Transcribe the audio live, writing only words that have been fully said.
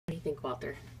you think,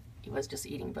 Walter? He was just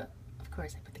eating, but of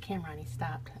course I put the camera on, he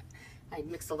stopped. I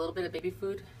mixed a little bit of baby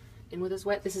food in with his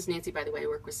wet. This is Nancy, by the way. I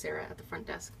work with Sarah at the front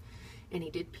desk. And he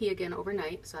did pee again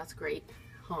overnight, so that's great.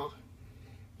 Huh.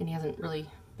 And he hasn't really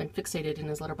been fixated in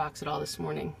his litter box at all this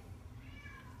morning.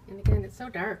 And again, it's so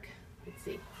dark. Let's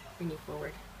see, bring you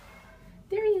forward.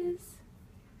 There he is.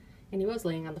 And he was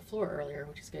laying on the floor earlier,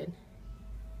 which is good.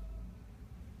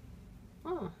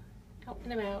 Oh, out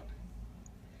and about.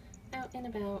 Out and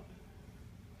about.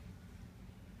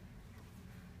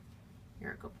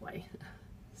 You're a good boy.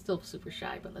 Still super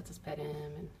shy, but lets us pet him.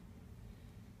 And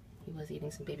he was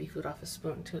eating some baby food off a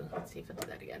spoon too. Let's see if I'll do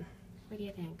that again. What do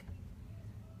you think?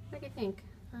 What do you think?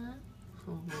 Huh?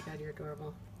 Oh my God, you're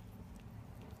adorable.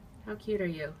 How cute are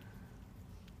you?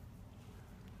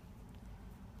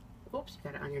 Oops,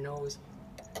 you got it on your nose.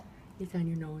 It's on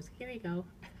your nose. Here you go.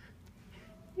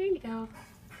 There you go.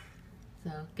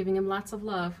 So, giving him lots of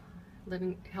love,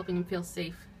 helping him feel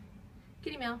safe.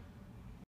 Kitty meow.